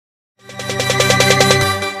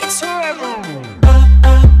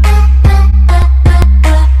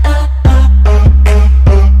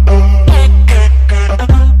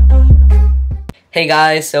Hey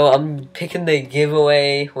guys, so I'm picking the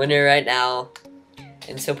giveaway winner right now,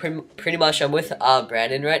 and so pretty much I'm with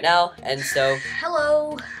Brandon right now, and so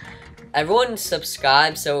hello. Everyone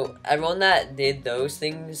subscribe. So everyone that did those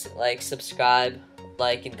things, like subscribe,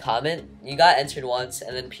 like, and comment, you got entered once,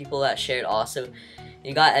 and then people that shared also,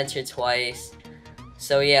 you got entered twice.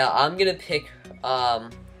 So yeah, I'm gonna pick.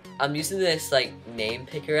 I'm using this like name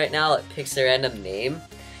picker right now. It picks a random name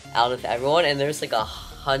out of everyone, and there's like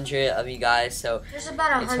 100 of you guys, so there's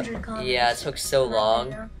about 100 comments. Yeah, it took so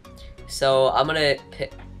long. So I'm gonna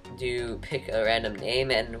pick a random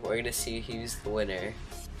name, and we're gonna see who's the winner.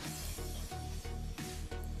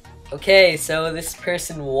 Okay, so this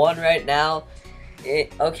person won right now.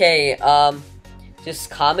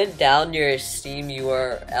 Just comment down your Steam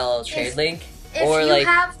URL trade link, or if you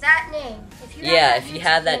have that name. If you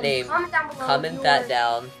have that name, comment down below. Comment that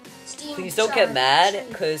down. Please don't get mad,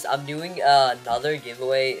 because I'm doing another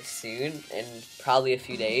giveaway soon, in probably a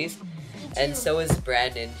few days. And so is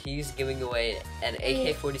Brandon. He's giving away an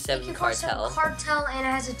AK-47 cartel. And it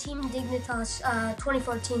has a Team Dignitas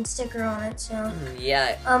 2014 sticker on it. So if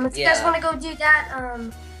you guys want to go do that,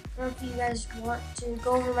 or if you guys want to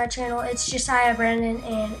go over my channel, it's Josiah Brandon,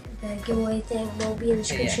 and the giveaway thing will be in the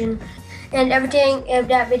description. And everything of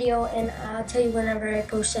that video, and I'll tell you whenever I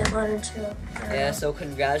post that one. So so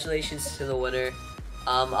congratulations to the winner.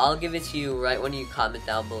 I'll give it to you right when you comment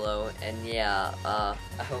down below. And I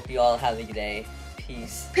hope you all have a good day.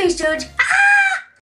 Peace. Peace, dudes. Ah!